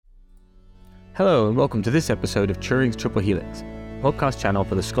Hello and welcome to this episode of Turing's Triple Helix, a podcast channel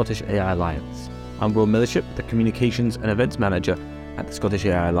for the Scottish AI Alliance. I'm Will Millership, the Communications and Events Manager at the Scottish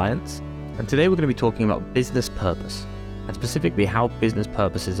AI Alliance, and today we're going to be talking about business purpose, and specifically how business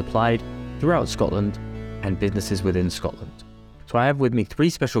purpose is applied throughout Scotland and businesses within Scotland. So I have with me three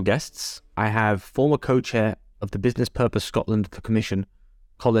special guests. I have former co-chair of the Business Purpose Scotland Commission,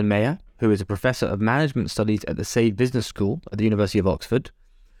 Colin Mayer, who is a Professor of Management Studies at the Save Business School at the University of Oxford,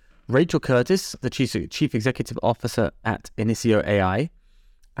 Rachel Curtis, the Chief Executive Officer at Initio AI,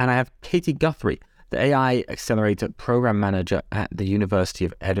 and I have Katie Guthrie, the AI Accelerator Program Manager at the University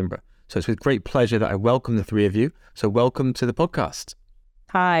of Edinburgh. So it's with great pleasure that I welcome the three of you. So welcome to the podcast.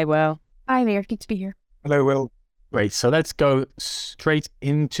 Hi, Will. Hi there, good to be here. Hello, Will. Great. So let's go straight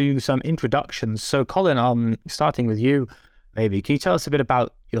into some introductions. So Colin, starting with you, maybe. Can you tell us a bit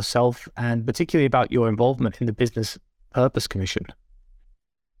about yourself and particularly about your involvement in the Business Purpose Commission?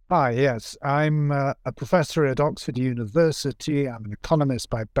 Hi, yes. I'm a professor at Oxford University. I'm an economist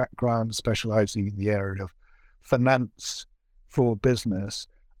by background, specialising in the area of finance for business.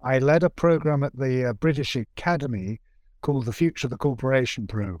 I led a programme at the British Academy called the Future of the Corporation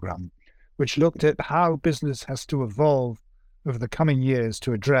Programme, which looked at how business has to evolve over the coming years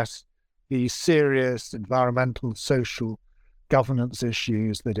to address the serious environmental, social, governance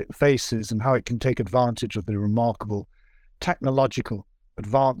issues that it faces and how it can take advantage of the remarkable technological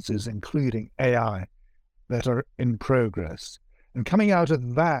advances, including AI, that are in progress. And coming out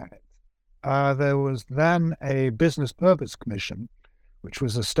of that, there was then a Business Purpose Commission, which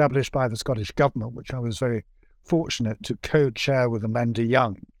was established by the Scottish Government, which I was very fortunate to co-chair with Amanda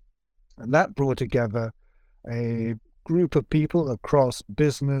Young. And that brought together a group of people across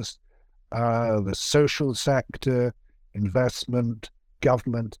business, the social sector, investment,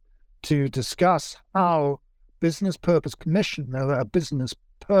 government, to discuss how Business Purpose Commission, a business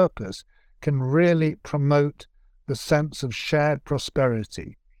purpose, can really promote the sense of shared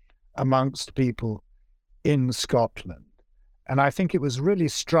prosperity amongst people in Scotland. And I think it was really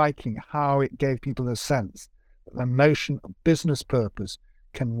striking how it gave people a sense that the notion of business purpose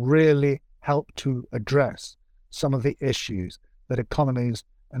can really help to address some of the issues that economies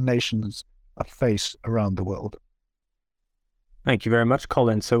and nations face around the world. Thank you very much,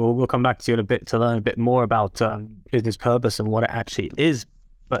 Colin. So we'll come back to you in a bit to learn a bit more about business purpose and what it actually is.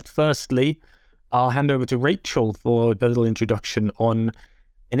 But firstly, I'll hand over to Rachel for a little introduction on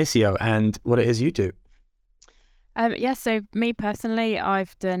Initio and what it is you do. So me personally,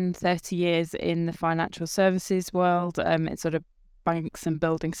 I've done 30 years in the financial services world. It's sort of banks and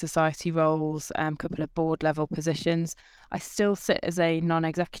building society roles, a couple of board level positions. I still sit as a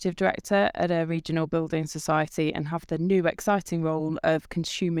non-executive director at a regional building society and have the new exciting role of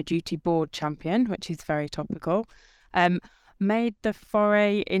consumer duty board champion, which is very topical. Made the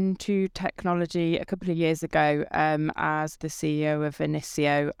foray into technology a couple of years ago as the CEO of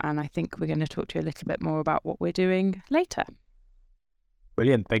Initio, and I think we're going to talk to you a little bit more about what we're doing later.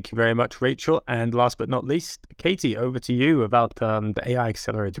 Brilliant. Thank you very much, Rachel. And last but not least, Katie, over to you about the AI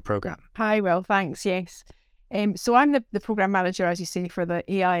Accelerator Program. Hi, Will, thanks, yes. So I'm the Programme Manager, as you say, for the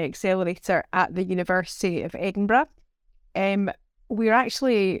AI Accelerator at the University of Edinburgh.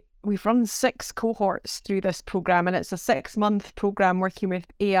 We've run 6 cohorts through this programme, and it's a 6-month programme working with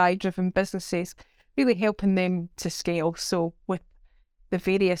AI-driven businesses, really helping them to scale. So with the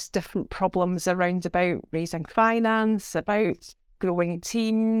various different problems around about raising finance, about growing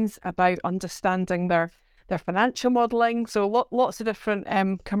teams, about understanding their financial modelling. So lots of different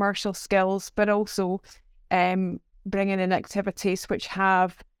commercial skills, but also bringing in activities which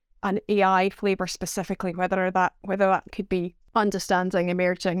have an AI flavour specifically, whether that could be understanding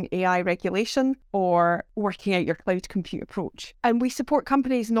emerging AI regulation or working out your cloud compute approach. And we support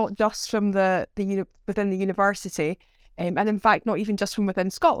companies not just from within the university, and in fact, not even just from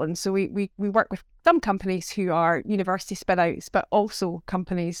within Scotland. So we work with some companies who are university spin-outs, but also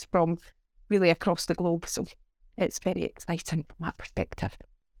companies from really across the globe. So it's very exciting from that perspective.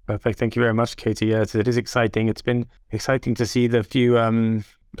 Perfect. Thank you very much, Katie. Yes, it is exciting. It's been exciting to see the few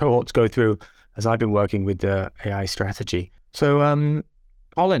cohorts go through as I've been working with the AI strategy. So,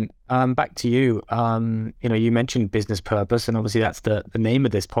 Colin, back to you. You mentioned business purpose, and obviously that's the name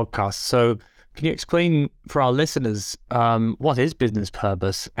of this podcast. So can you explain for our listeners what is business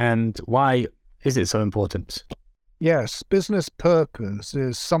purpose and why is it so important? Yes, business purpose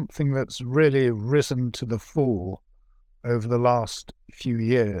is something that's really risen to the fore over the last few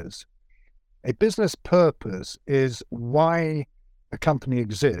years. A business purpose is why a company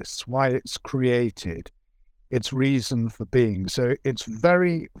exists, why it's created, its reason for being. So it's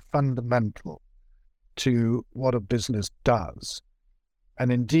very fundamental to what a business does.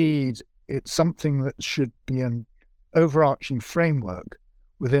 And indeed, it's something that should be an overarching framework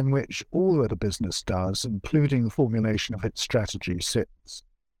within which all that a business does, including the formulation of its strategy, sits.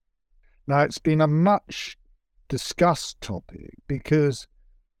 Now, it's been a much discussed topic because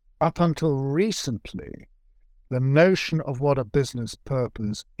up until recently, the notion of what a business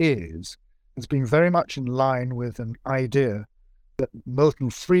purpose is has been very much in line with an idea that Milton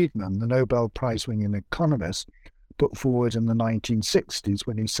Friedman, the Nobel Prize-winning economist, put forward in the 1960s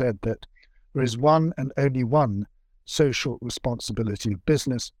when he said that there is one and only one social responsibility of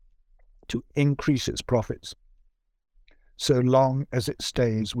business: to increase its profits so long as it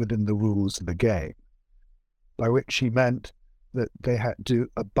stays within the rules of the game, by which he meant that they had to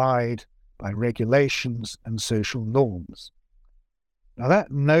abide by regulations and social norms. Now,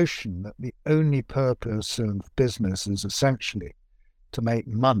 that notion that the only purpose of business is essentially to make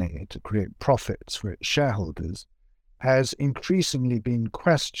money, to create profits for its shareholders, has increasingly been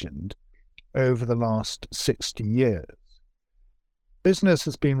questioned over the last 60 years. Business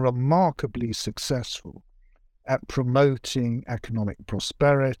has been remarkably successful at promoting economic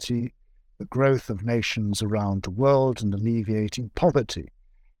prosperity, the growth of nations around the world, and alleviating poverty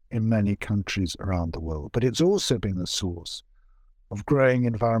in many countries around the world. But it's also been a source of growing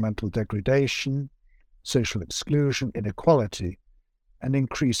environmental degradation, social exclusion, inequality, and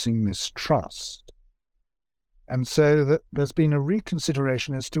increasing mistrust. And so that there's been a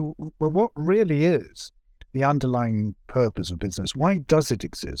reconsideration as to, well, what really is the underlying purpose of business? Why does it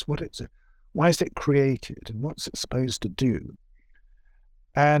exist? Why is it created? And what's it supposed to do?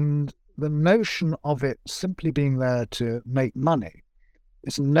 And the notion of it simply being there to make money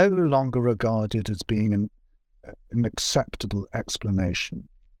is no longer regarded as being an acceptable explanation.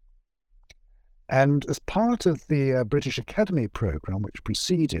 And as part of the British Academy programme, which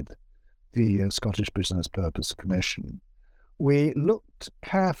preceded the Scottish Business Purpose Commission, we looked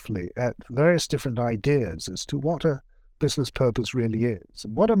carefully at various different ideas as to what a business purpose really is.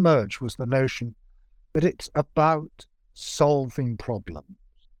 And what emerged was the notion that it's about solving problems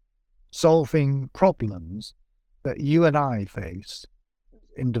that you and I face,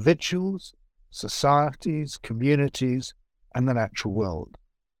 individuals, societies, communities, and the natural world.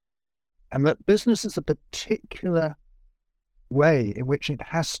 And that business is a particular way in which it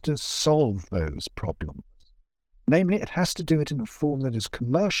has to solve those problems. Namely, it has to do it in a form that is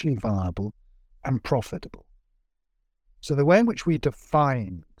commercially viable and profitable. So the way in which we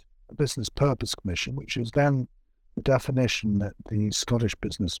defined a Business Purpose Commission, which is then the definition that the Scottish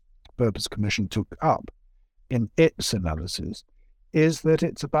Business Purpose Commission took up in its analysis, is that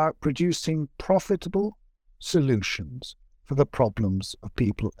it's about producing profitable solutions for the problems of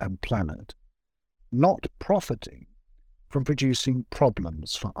people and planet, not profiting from producing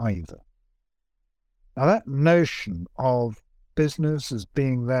problems for either. Now, that notion of business as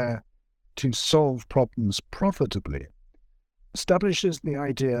being there to solve problems profitably establishes the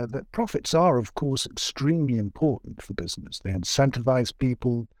idea that profits are, of course, extremely important for business. They incentivize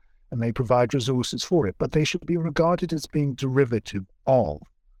people and they provide resources for it, but they should be regarded as being derivative of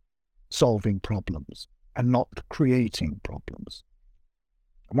solving problems and not creating problems.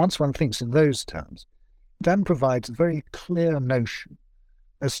 And once one thinks in those terms, it then provides a very clear notion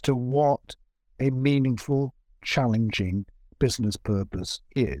as to what a meaningful, challenging business purpose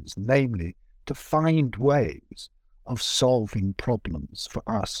is, namely to find ways of solving problems for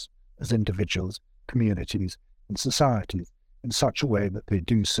us as individuals, communities, and societies in such a way that they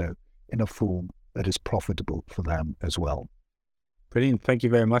do so in a form that is profitable for them as well. Brilliant. Thank you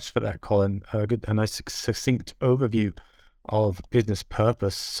very much for that, Colin. A nice succinct overview of business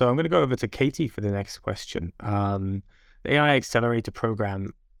purpose. So I'm going to go over to Katie for the next question. The AI Accelerator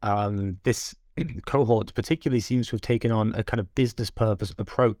Program, this cohort particularly seems to have taken on a kind of business purpose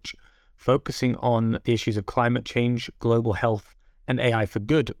approach, focusing on the issues of climate change, global health, and AI for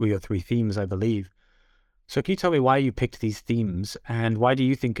good were your three themes, I believe. So can you tell me why you picked these themes, and why do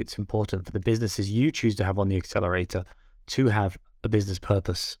you think it's important for the businesses you choose to have on the accelerator to have a business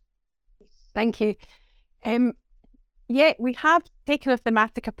purpose? Thank you. Yeah, we have taken a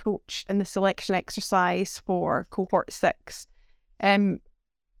thematic approach in the selection exercise for cohort 6.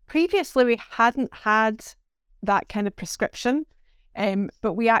 Previously, we hadn't had that kind of prescription,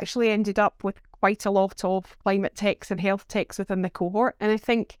 but we actually ended up with quite a lot of climate techs and health techs within the cohort. And I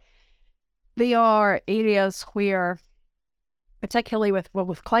think they are areas where, particularly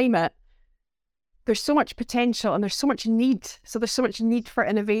with climate, there's so much potential and there's so much need. So there's so much need for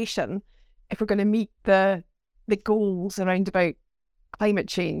innovation if we're going to meet the goals around about climate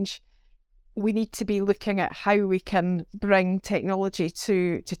change. We need to be looking at how we can bring technology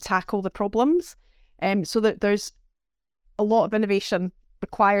to tackle the problems, so that there's a lot of innovation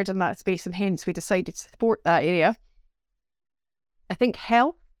required in that space, and hence we decided to support that area. I think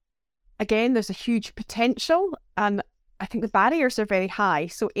health, again, there's a huge potential, and I think the barriers are very high.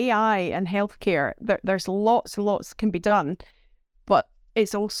 So AI and healthcare, there's lots and lots can be done, but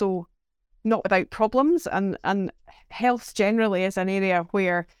it's also not without problems. And health generally is an area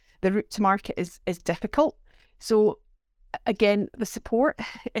where the route to market is difficult. So again, the support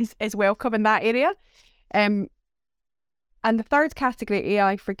is welcome in that area. And the third category,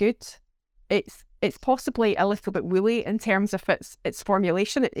 AI for good, it's possibly a little bit woolly in terms of its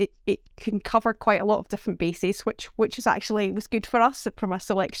formulation. It can cover quite a lot of different bases, which is actually was good for us from a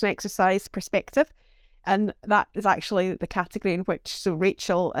selection exercise perspective. And that is actually the category in which so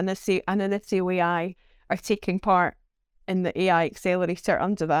Rachel and Initio AI are taking part in the AI Accelerator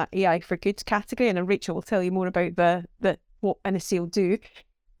under that AI for Good category. And then Rachel will tell you more about the what Initio do.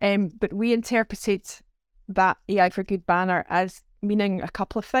 But we interpreted that AI for Good banner as meaning a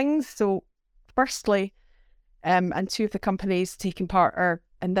couple of things. So firstly, and two of the companies taking part are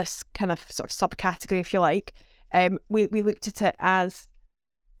in this kind of sort of subcategory, if you like. We looked at it as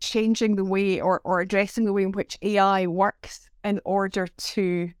changing the way or addressing the way in which AI works in order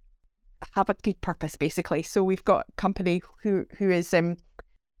to have a good purpose, basically. So we've got a company who is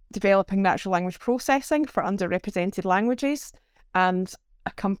developing natural language processing for underrepresented languages, and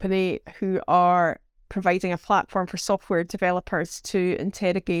a company who are providing a platform for software developers to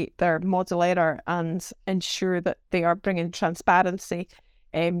interrogate their model error and ensure that they are bringing transparency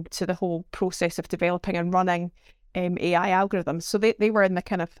to the whole process of developing and running AI algorithms. So they were in the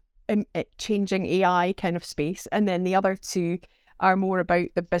kind of changing AI kind of space. And then the other two are more about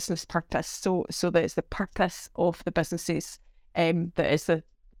the business purpose. So that it's the purpose of the businesses that is the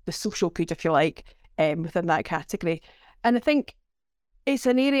social good, if you like, within that category. And I think it's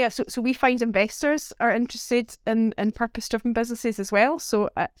an area, so we find investors are interested in purpose-driven businesses as well. So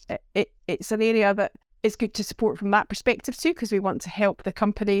it's an area that is good to support from that perspective too, because we want to help the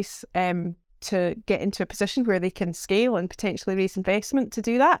companies to get into a position where they can scale and potentially raise investment to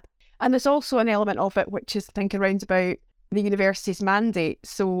do that. And there's also an element of it which is, I think, around about the university's mandate.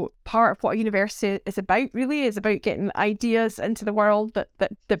 So part of what a university is about really is about getting ideas into the world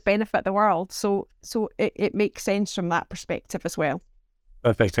that benefit the world. So it makes sense from that perspective as well.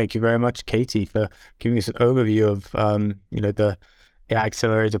 Perfect. Thank you very much, Katie, for giving us an overview of the AI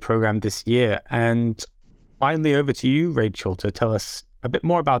Accelerator program this year. And finally, over to you, Rachel, to tell us a bit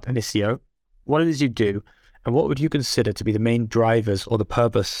more about Initio, what it is you do, and what would you consider to be the main drivers or the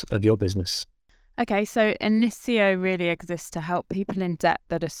purpose of your business? Okay, so Initio really exists to help people in debt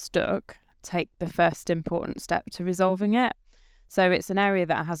that are stuck take the first important step to resolving it. So it's an area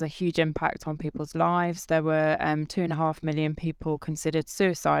that has a huge impact on people's lives. There were 2.5 million people considered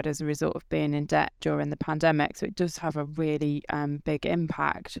suicide as a result of being in debt during the pandemic. So it does have a really big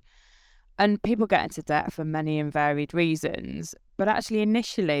impact. And people get into debt for many and varied reasons. But actually,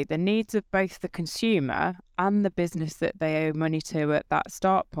 initially, the needs of both the consumer and the business that they owe money to at that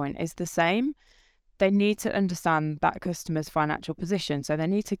start point is the same. They need to understand that customer's financial position. So they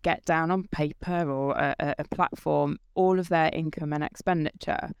need to get down on paper or a platform all of their income and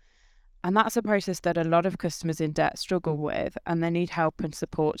expenditure. And that's a process that a lot of customers in debt struggle with, and they need help and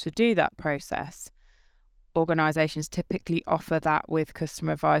support to do that process. Organisations typically offer that with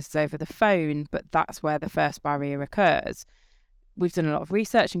customer advisors over the phone, but that's where the first barrier occurs. We've done a lot of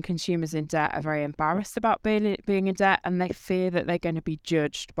research, and consumers in debt are very embarrassed about being in debt, and they fear that they're going to be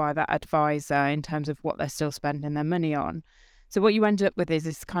judged by that advisor in terms of what they're still spending their money on. So what you end up with is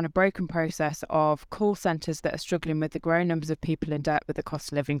this kind of broken process of call centres that are struggling with the growing numbers of people in debt with the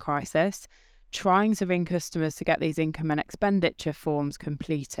cost of living crisis, trying to ring customers to get these income and expenditure forms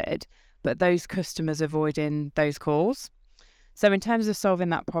completed, but those customers avoiding those calls. So in terms of solving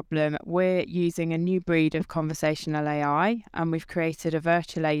that problem, we're using a new breed of conversational AI, and we've created a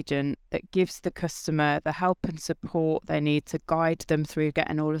virtual agent that gives the customer the help and support they need to guide them through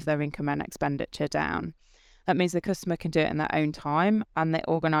getting all of their income and expenditure down. That means the customer can do it in their own time, and the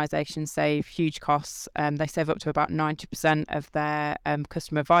organisations save huge costs. They save up to about 90% of their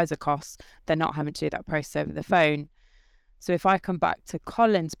customer advisor costs. They're not having to do that process over the phone. So if I come back to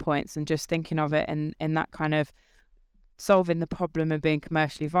Colin's points and just thinking of it in that kind of solving the problem and being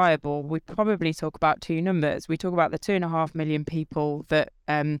commercially viable, we probably talk about two numbers. We talk about the 2.5 million people that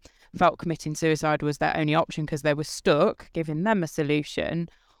felt committing suicide was their only option because they were stuck, giving them a solution,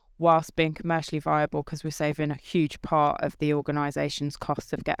 whilst being commercially viable because we're saving a huge part of the organisation's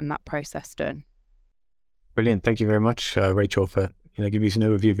costs of getting that process done. Brilliant. Thank you very much, Rachel, for giving us an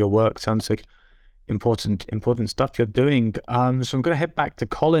overview of your work. Sounds like important stuff you're doing. So I'm going to head back to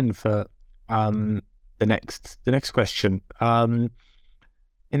Colin for the next question.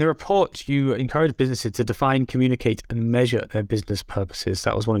 In the report, you encourage businesses to define, communicate, and measure their business purposes.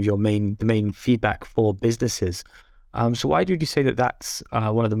 That was one of the main feedback for businesses. So why did you say that that's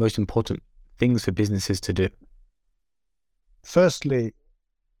one of the most important things for businesses to do? Firstly,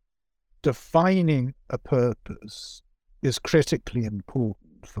 defining a purpose is critically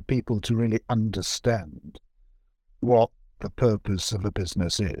important for people to really understand what the purpose of a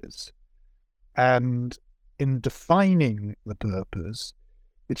business is. And in defining the purpose,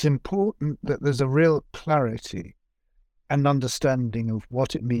 it's important that there's a real clarity and understanding of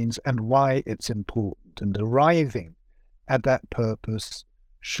what it means and why it's important. And arriving at that purpose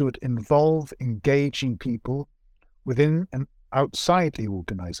should involve engaging people within and outside the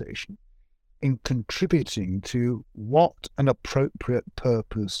organization in contributing to what an appropriate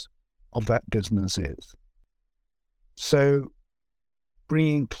purpose of that business is. So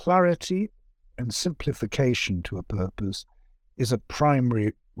bringing clarity and simplification to a purpose is a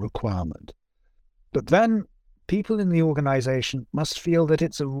primary requirement. But then people in the organization must feel that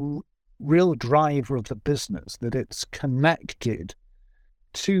it's a real driver of the business, that it's connected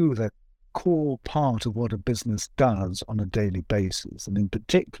to the core part of what a business does on a daily basis, and in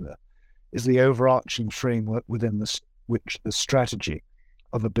particular is the overarching framework within which the strategy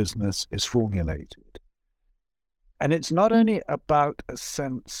of a business is formulated. And it's not only about a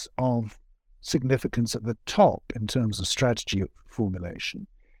sense of significance at the top in terms of strategy formulation.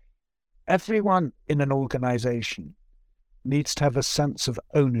 Everyone in an organization needs to have a sense of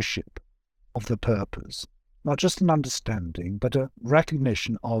ownership of the purpose, not just an understanding, but a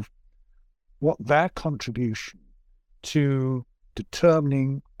recognition of what their contribution to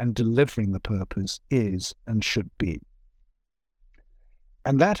determining and delivering the purpose is and should be.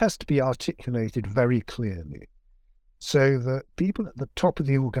 And that has to be articulated very clearly, so that people at the top of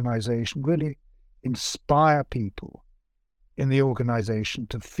the organization really inspire people in the organization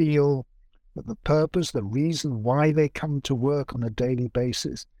to feel that the purpose, the reason why they come to work on a daily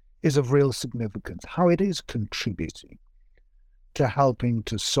basis is of real significance, how it is contributing to helping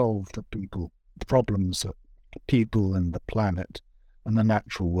to solve the problems that people and the planet and the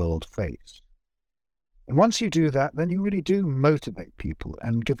natural world face. And once you do that, then you really do motivate people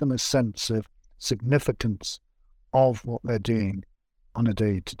and give them a sense of significance of what they're doing on a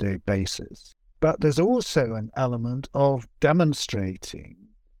day-to-day basis. But there's also an element of demonstrating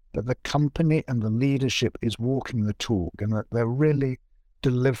that the company and the leadership is walking the talk and that they're really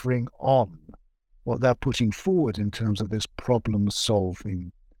delivering on what they're putting forward in terms of this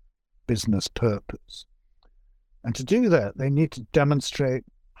problem-solving business purpose. And to do that, they need to demonstrate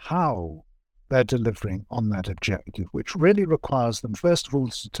how they're delivering on that objective, which really requires them, first of all,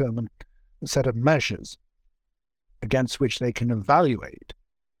 to determine a set of measures against which they can evaluate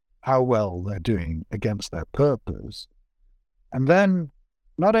how well they're doing against their purpose. And then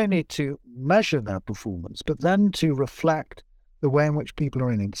not only to measure their performance, but then to reflect the way in which people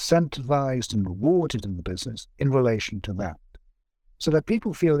are incentivized and rewarded in the business in relation to that. So that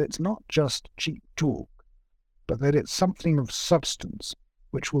people feel it's not just cheap talk, but that it's something of substance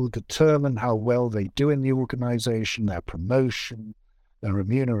which will determine how well they do in the organization, their promotion, their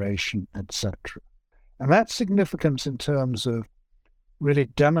remuneration, etc. And that's significant in terms of really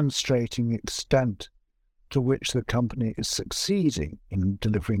demonstrating the extent to which the company is succeeding in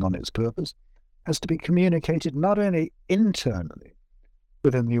delivering on its purpose has to be communicated not only internally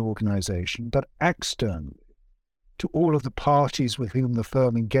within the organization, but externally to all of the parties with whom the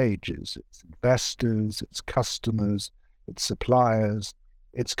firm engages, its investors, its customers, its suppliers,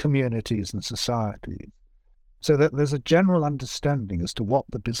 its communities and societies, so that there's a general understanding as to what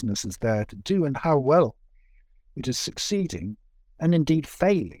the business is there to do and how well it is succeeding and indeed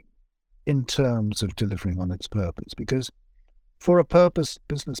failing in terms of delivering on its purpose. Because for a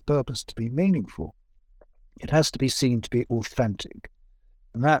business purpose to be meaningful, it has to be seen to be authentic.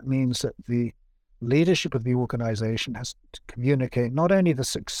 And that means that the leadership of the organization has to communicate not only the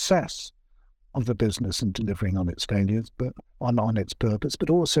success of the business in delivering on its failures, but on its purpose,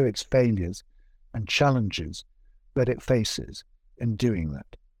 but also its failures and challenges that it faces in doing that.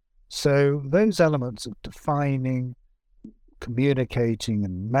 So those elements of defining, communicating,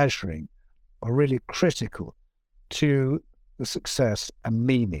 and measuring are really critical to the success and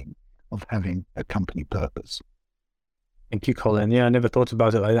meaning of having a company purpose. Thank you, Colin. Yeah, I never thought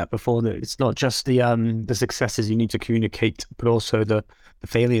about it like that before. That it's not just the successes you need to communicate, but also the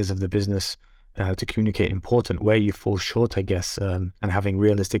failures of the business to communicate important, where you fall short, I guess, and having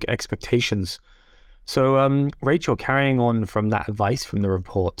realistic expectations. So, Rachel, carrying on from that advice from the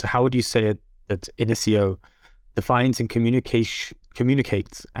report, how would you say that Initio defines and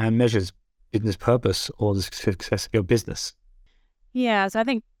communicates and measures business purpose or the success of your business? Yeah, so I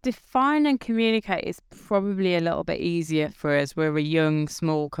think define and communicate is probably a little bit easier for us. We're a young,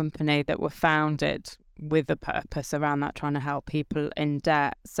 small company that were founded with a purpose around that, trying to help people in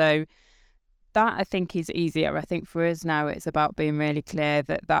debt. So that I think is easier. I think for us now, it's about being really clear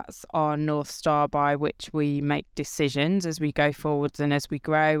that that's our North Star by which we make decisions as we go forwards and as we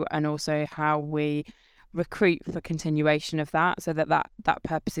grow, and also how we recruit for continuation of that, so that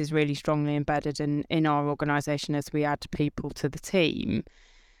purpose is really strongly embedded in our organisation as we add people to the team.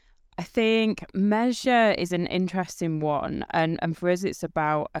 I think measure is an interesting one, and for us it's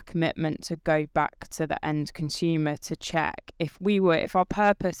about a commitment to go back to the end consumer to check if our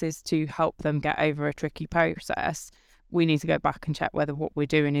purpose is to help them get over a tricky process, we need to go back and check whether what we're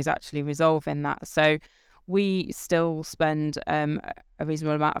doing is actually resolving that. So we still spend a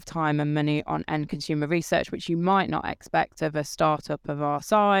reasonable amount of time and money on end consumer research, which you might not expect of a startup of our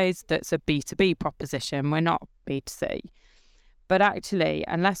size that's a B2B proposition. We're not B2C. But actually,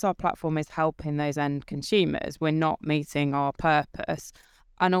 unless our platform is helping those end consumers, we're not meeting our purpose.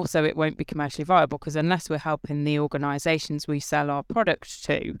 And also it won't be commercially viable, because unless we're helping the organisations we sell our products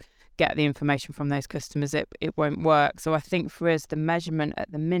to get the information from those customers, it won't work. So I think for us, the measurement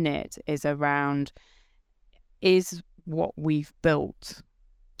at the minute is around, is what we've built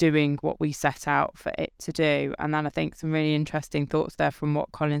doing what we set out for it to do? And then I think some really interesting thoughts there from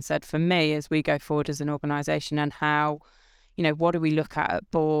what Colin said for me as we go forward as an organisation, and how, what do we look at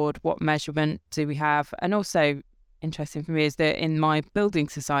board? What measurement do we have? And also interesting for me is that in my building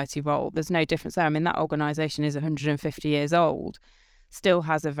society role, there's no difference there. I mean, that organisation is 150 years old, still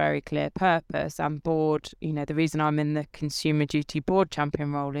has a very clear purpose, and board, the reason I'm in the consumer duty board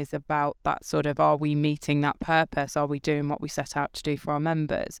champion role is about that sort of, are we meeting that purpose? Are we doing what we set out to do for our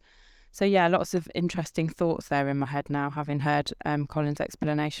members? So yeah, lots of interesting thoughts there in my head now, having heard Colin's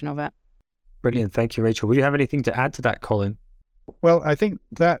explanation of it. Brilliant. Thank you, Rachel. Would you have anything to add to that, Colin? Well, I think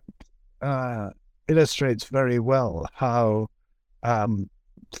that illustrates very well how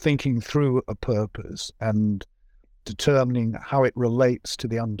thinking through a purpose and determining how it relates to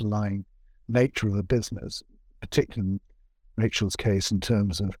the underlying nature of a business, particularly in Rachel's case in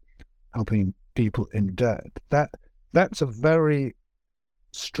terms of helping people in debt, that's a very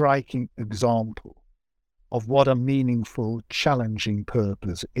striking example of what a meaningful, challenging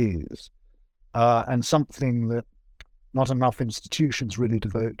purpose is, and something that not enough institutions really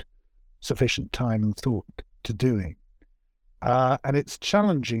devote sufficient time and thought to doing. And it's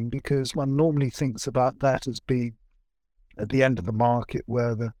challenging because one normally thinks about that as being at the end of the market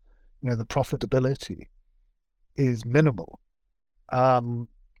where the profitability is minimal, and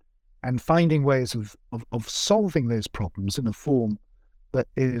finding ways of solving those problems in a form that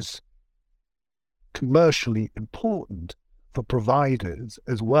is commercially important for providers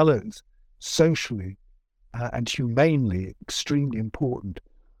as well as socially and humanely extremely important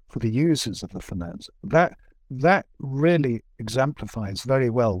for the users of the finance. That really exemplifies very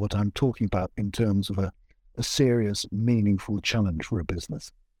well what I'm talking about in terms of a serious, meaningful challenge for a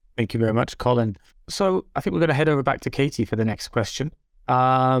business. Thank you very much, Colin. So I think we're going to head over back to Katie for the next question.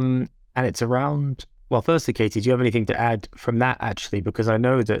 And it's around, well, firstly, Katie, do you have anything to add from that, actually? Because I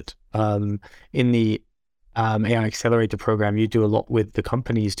know that in the AI Accelerator program, you do a lot with the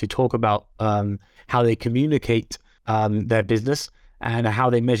companies to talk about how they communicate their business and how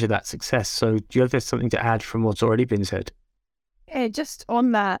they measure that success. So do you have something to add from what's already been said? Just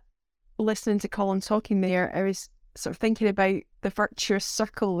on that, listening to Colin talking there, I was sort of thinking about the virtuous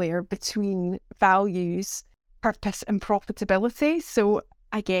circle there between values, purpose and profitability. So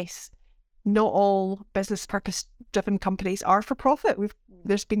I guess not all business purpose-driven companies are for profit.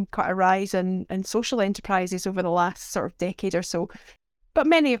 There's been quite a rise in social enterprises over the last sort of decade or so, but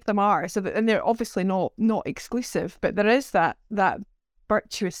many of them are. And they're obviously not exclusive, but there is that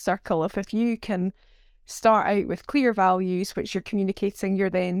virtuous circle of, if you can start out with clear values, which you're communicating, you're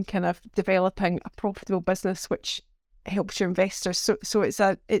then kind of developing a profitable business, which helps your investors. So it's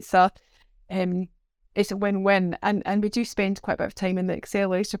a win-win. And we do spend quite a bit of time in the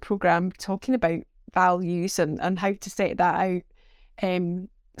Accelerator program talking about values and how to set that out,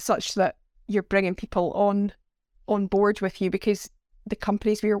 such that you're bringing people on board with you, because the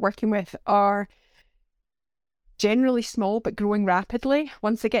companies we are working with are generally small but growing rapidly.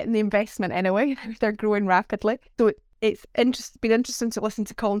 Once they get in the investment anyway, they're growing rapidly. So it's been interesting to listen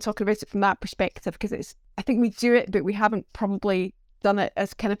to Colin talking about it from that perspective, because I think we do it, but we haven't probably done it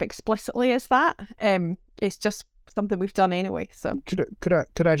as kind of explicitly as that. It's just something we've done anyway. So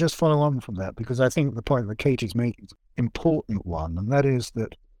could I just follow on from that, because I think the point that Katie's making is an important one, and that is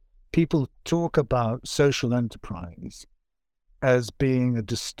that people talk about social enterprise as being a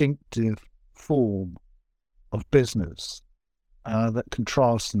distinctive form of business that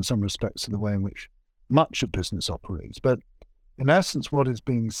contrasts in some respects to the way in which much of business operates. But in essence, what is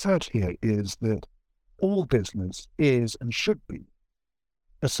being said here is that all business is and should be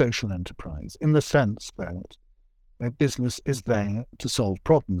a social enterprise, in the sense that business is there to solve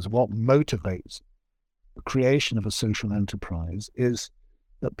problems. What motivates the creation of a social enterprise is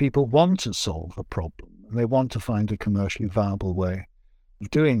that people want to solve a problem and they want to find a commercially viable way of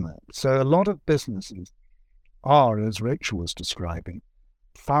doing that. So a lot of businesses are, as Rachel was describing,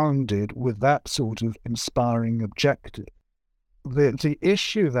 founded with that sort of inspiring objective. The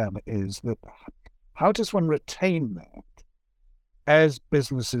issue then is that how does one retain that as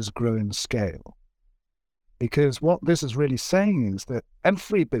businesses grow in scale? Because what this is really saying is that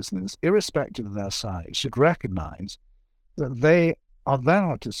every business, irrespective of their size, should recognize that they are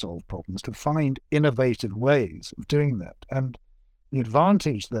there to solve problems, to find innovative ways of doing that. And the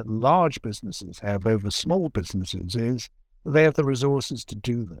advantage that large businesses have over small businesses is that they have the resources to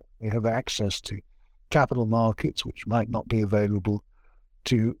do that. They have access to capital markets, which might not be available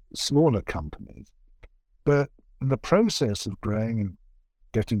to smaller companies. But in the process of growing and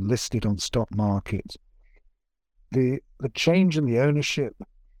getting listed on stock markets, the change in the ownership,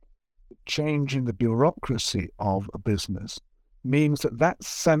 the change in the bureaucracy of a business means that that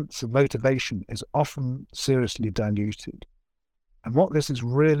sense of motivation is often seriously diluted. And what this is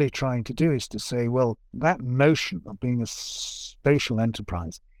really trying to do is to say, well, that notion of being a social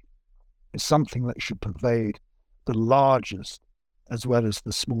enterprise is something that should pervade the largest as well as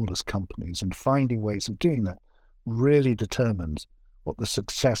the smallest companies, and finding ways of doing that really determines what the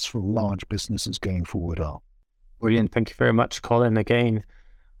successful large businesses going forward are. Brilliant. Thank you very much, Colin, again.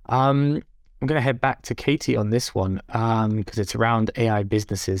 I'm going to head back to Katie on this one because it's around AI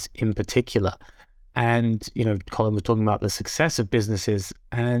businesses in particular. And, Colin was talking about the success of businesses.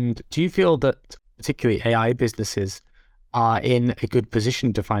 And do you feel that particularly AI businesses are in a good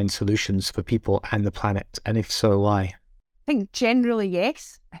position to find solutions for people and the planet? And if so, why? I think generally,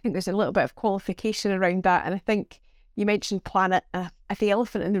 yes. I think there's a little bit of qualification around that. And I think you mentioned planet. The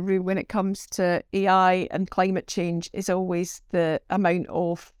elephant in the room when it comes to AI and climate change is always the amount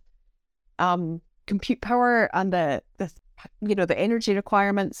of compute power and the energy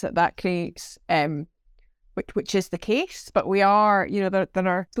requirements that creates, which is the case. But we are, there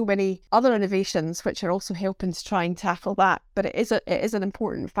are so many other innovations which are also helping to try and tackle that. But it is an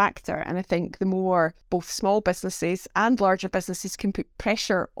important factor. And I think the more both small businesses and larger businesses can put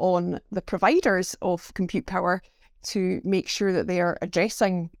pressure on the providers of compute power to make sure that they are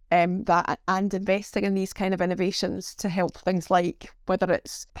addressing that and investing in these kind of innovations to help things like whether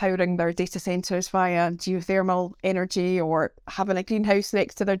it's powering their data centres via geothermal energy or having a greenhouse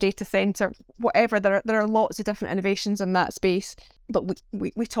next to their data centre, whatever. There are lots of different innovations in that space, but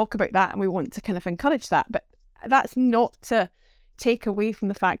we talk about that and we want to kind of encourage that. But that's not to take away from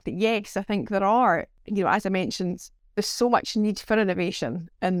the fact that, yes, I think there are, as I mentioned, there's so much need for innovation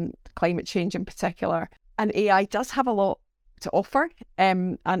in climate change in particular. And AI does have a lot to offer,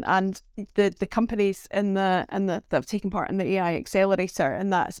 and the companies that have taken part in the AI accelerator in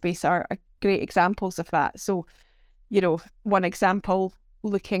that space are great examples of that. So, one example,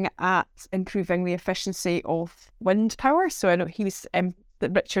 looking at improving the efficiency of wind power. So I know he was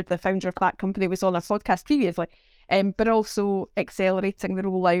Richard, the founder of that company, was on a podcast previously, but also accelerating the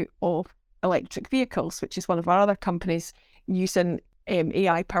rollout of electric vehicles, which is one of our other companies using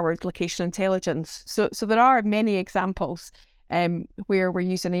AI-powered location intelligence. So there are many examples where we're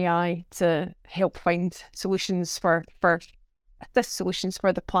using AI to help find solutions for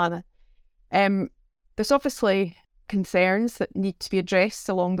the planet. There's obviously concerns that need to be addressed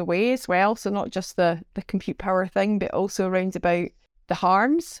along the way as well. So not just the compute power thing, but also around about the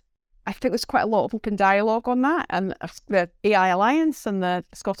harms. I think there's quite a lot of open dialogue on that, and the AI Alliance and the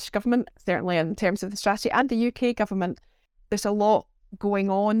Scottish Government, certainly in terms of the strategy, and the UK Government, there's a lot going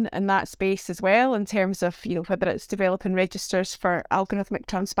on in that space as well, in terms of, whether it's developing registers for algorithmic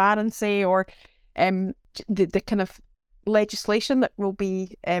transparency or the kind of legislation that will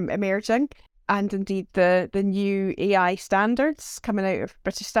be emerging, and indeed the new AI standards coming out of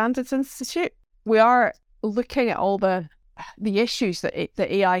British Standards Institute. We are looking at all the issues that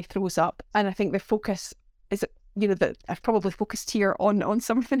AI throws up, and I think the focus is, that I've probably focused here on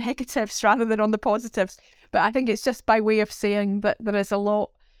some of the negatives rather than on the positives. But I think it's just by way of saying that there is a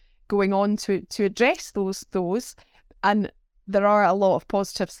lot going on to address those, and there are a lot of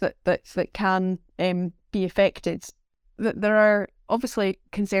positives that can be affected. There are obviously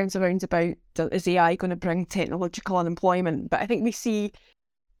concerns around about, is AI going to bring technological unemployment? But I think we see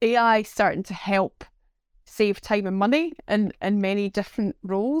AI starting to help save time and money in many different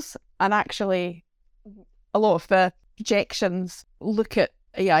roles, and actually a lot of the projections look at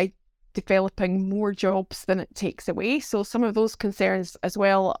AI developing more jobs than it takes away. So some of those concerns as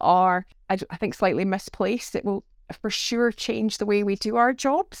well are, I think, slightly misplaced. It will for sure change the way we do our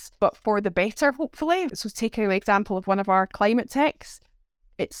jobs, but for the better, hopefully. So taking an example of one of our climate techs,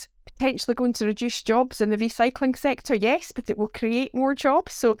 it's potentially going to reduce jobs in the recycling sector, yes, but it will create more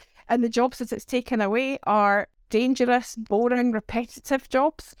jobs. So, and the jobs that it's taken away are dangerous, boring, repetitive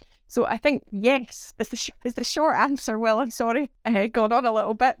jobs. So I think, yes, is the short answer. Well, I'm sorry, gone on a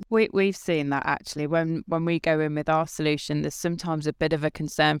little bit. We've seen that actually. When we go in with our solution, there's sometimes a bit of a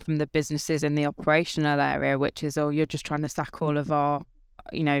concern from the businesses in the operational area, which is, oh, you're just trying to sack all of our,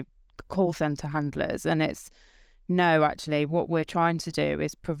 call centre handlers. And it's, no, actually, what we're trying to do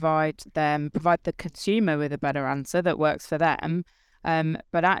is provide the consumer with a better answer that works for them.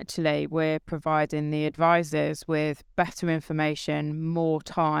 But actually, we're providing the advisors with better information, more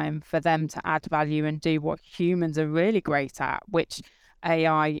time for them to add value and do what humans are really great at, which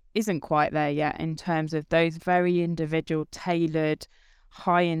AI isn't quite there yet in terms of those very individual, tailored,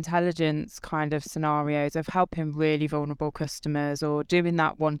 high intelligence kind of scenarios of helping really vulnerable customers or doing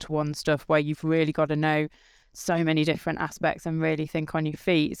that one-to-one stuff where you've really got to know so many different aspects and really think on your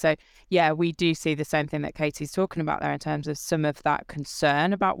feet. So yeah, we do see the same thing that Katie's talking about there in terms of some of that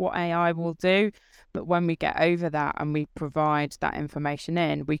concern about what AI will do. But when we get over that and we provide that information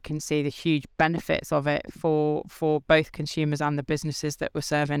in, we can see the huge benefits of it for both consumers and the businesses that we're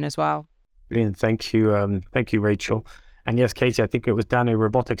serving as well. Brilliant. Thank you, Rachel. And yes, Katie, I think it was Dano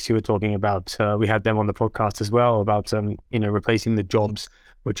Robotics you were talking about. We had them on the podcast as well about replacing the jobs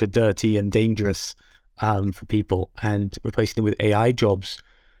which are dirty and dangerous for people and replacing them with AI jobs.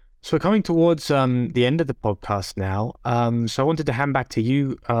 So we're coming towards the end of the podcast now. So I wanted to hand back to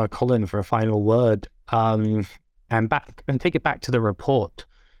you, Colin, for a final word and take it back to the report.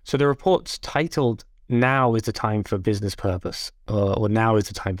 So the report's titled, Now is the Time for Business Purpose, or Now is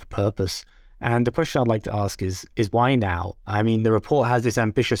the Time for Purpose. And the question I'd like to ask is why now? I mean, the report has this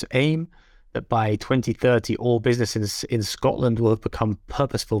ambitious aim that by 2030, all businesses in Scotland will have become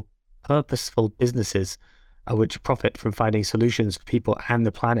purposeful businesses which profit from finding solutions for people and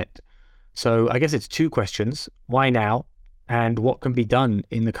the planet. So I guess it's two questions. Why now? And what can be done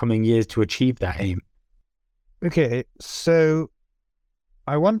in the coming years to achieve that aim? Okay, so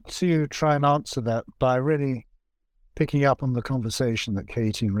I want to try and answer that by really picking up on the conversation that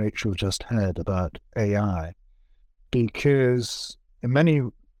Katie and Rachel just had about AI, because in many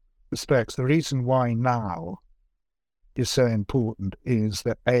respects, the reason why now is so important is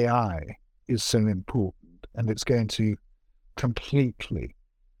that AI is so important, and it's going to completely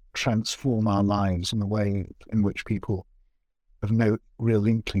transform our lives in a way in which people have no real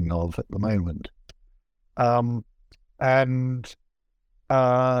inkling of at the moment.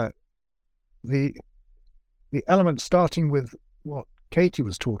 The element, starting with what Katie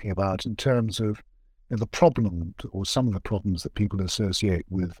was talking about in terms of the problem or some of the problems that people associate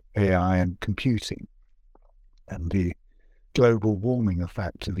with AI and computing, and the global warming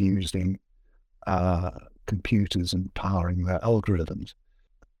effect of using computers and powering their algorithms.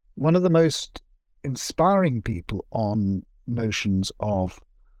 One of the most inspiring people on notions of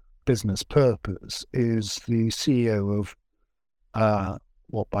business purpose is the CEO of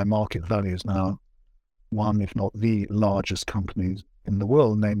what by market value is now one, if not the largest company in the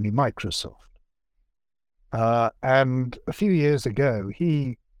world, namely Microsoft. And a few years ago,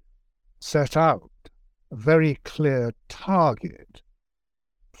 he set out a very clear target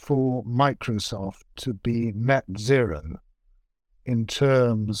for Microsoft to be net zero in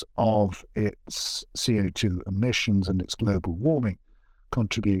terms of its CO2 emissions and its global warming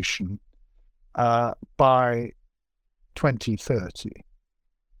contribution by 2030.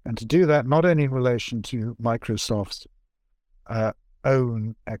 And to do that, not only in relation to Microsoft's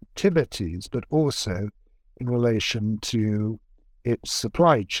own activities, but also in relation to its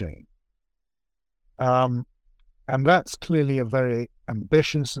supply chain. And that's clearly a very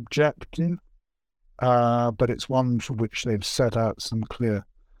ambitious objective, but it's one for which they've set out some clear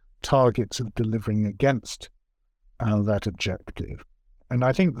targets of delivering against that objective. And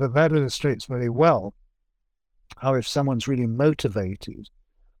I think that illustrates very well how if someone's really motivated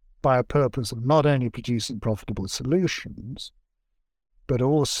by a purpose of not only producing profitable solutions, but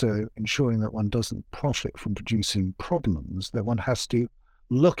also ensuring that one doesn't profit from producing problems, that one has to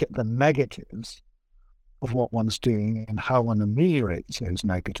look at the negatives of what one's doing and how one ameliorates those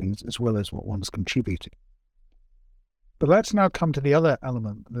negatives as well as what one's contributing. But let's now come to the other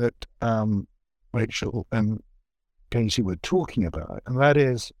element that Rachel and Katie were talking about, and that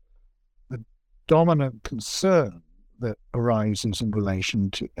is the dominant concern that arises in relation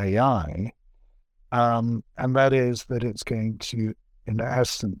to AI and that is that it's going to, in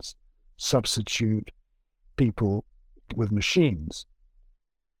essence, substitute people with machines.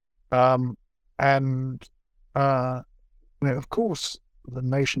 Of course, the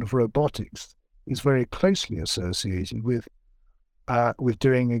notion of robotics is very closely associated with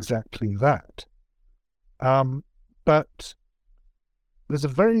doing exactly that. But there's a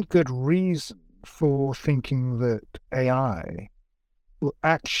very good reason for thinking that AI will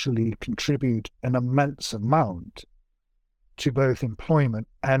actually contribute an immense amount to both employment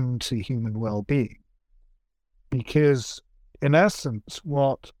and to human well-being. Because in essence,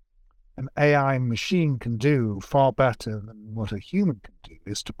 what an AI machine can do far better than what a human can do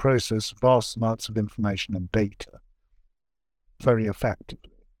is to process vast amounts of information and data very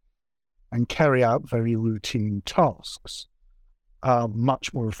effectively and carry out very routine tasks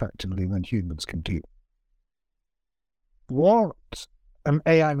much more effectively than humans can do. What an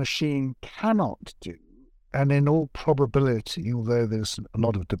AI machine cannot do, and in all probability, although there's a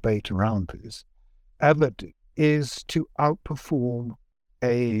lot of debate around this, ever do, is to outperform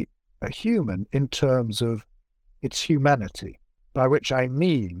a human in terms of its humanity, by which I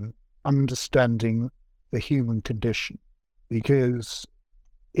mean understanding the human condition, because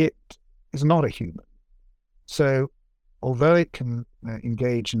it is not a human. So although it can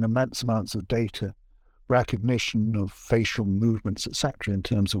engage in immense amounts of data recognition of facial movements, etc., in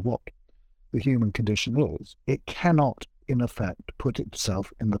terms of what the human condition is, it cannot, in effect, put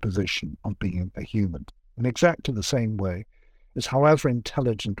itself in the position of being a human. In exactly the same way as however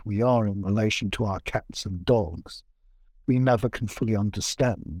intelligent we are in relation to our cats and dogs, we never can fully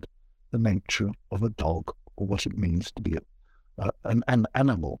understand the nature of a dog or what it means to be an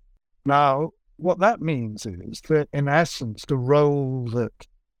animal. Now, what that means is that, in essence, the role that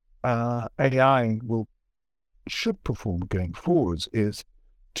AI should perform going forwards is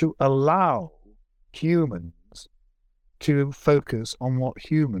to allow humans to focus on what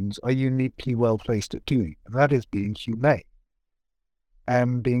humans are uniquely well placed at doing, and that is being humane,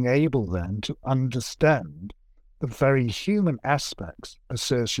 and being able then to understand the very human aspects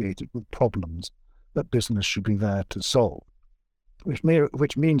associated with problems that business should be there to solve, which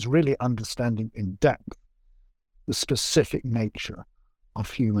means really understanding in depth the specific nature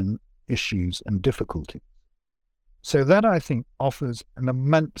of human issues and difficulties. So that, I think, offers an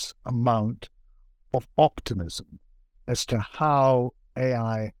immense amount of optimism as to how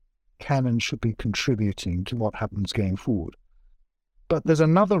AI can and should be contributing to what happens going forward. But there's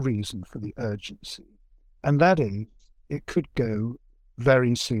another reason for the urgency, and that is it could go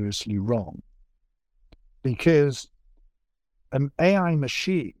very seriously wrong. Because an AI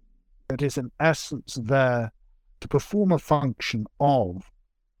machine that is in essence there to perform a function of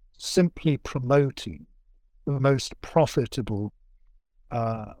simply promoting the most profitable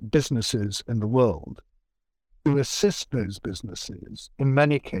businesses in the world, to assist those businesses, in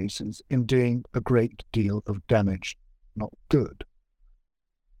many cases, in doing a great deal of damage, not good.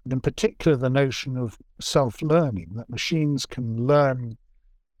 And in particular, the notion of self-learning, that machines can learn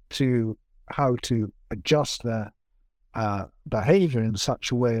how to adjust their behavior in such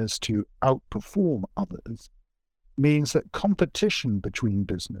a way as to outperform others, means that competition between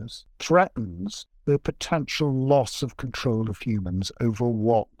business threatens the potential loss of control of humans over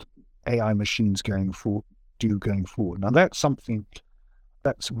what AI machines do going forward. Now, that's something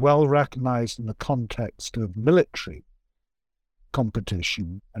that's well recognized in the context of military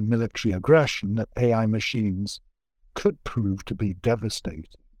competition and military aggression, that AI machines could prove to be devastating.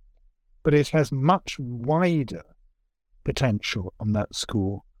 But it has much wider potential on that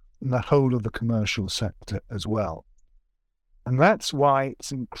score in the whole of the commercial sector as well. And that's why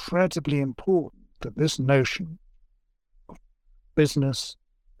it's incredibly important that this notion of business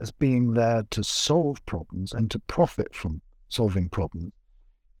as being there to solve problems and to profit from solving problems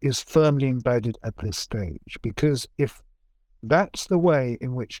is firmly embedded at this stage. Because if that's the way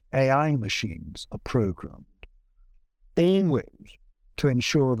in which AI machines are programmed, always to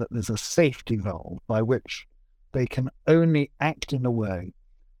ensure that there's a safety valve by which they can only act in a way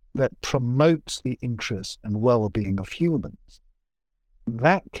that promotes the interests and well-being of humans, in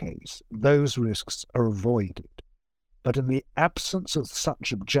that case, those risks are avoided. But in the absence of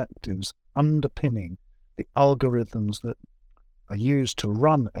such objectives underpinning the algorithms that are used to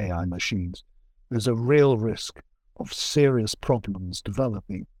run AI machines, there's a real risk of serious problems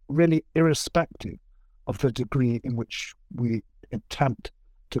developing, really irrespective of the degree in which we attempt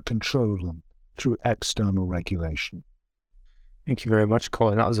to control them through external regulation. Thank you very much,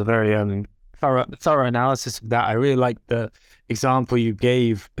 Colin. That was a very thorough analysis of that. I really like the example you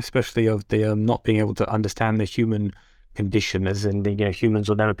gave, especially of the not being able to understand the human condition, as in, humans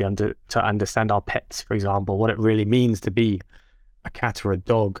will never be able to understand our pets, for example, what it really means to be a cat or a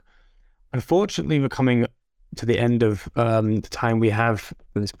dog. Unfortunately, we're coming to the end of the time we have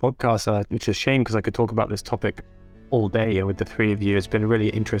for this podcast, which is a shame because I could talk about this topic all day with the three of you. It's been really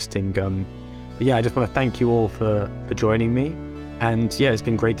interesting. But yeah, I just want to thank you all for joining me. And yeah, it's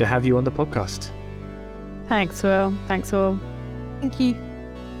been great to have you on the podcast. Thanks, Will. Thanks all. Thank you.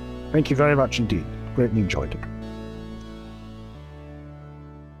 Thank you very much indeed. Greatly enjoyed it.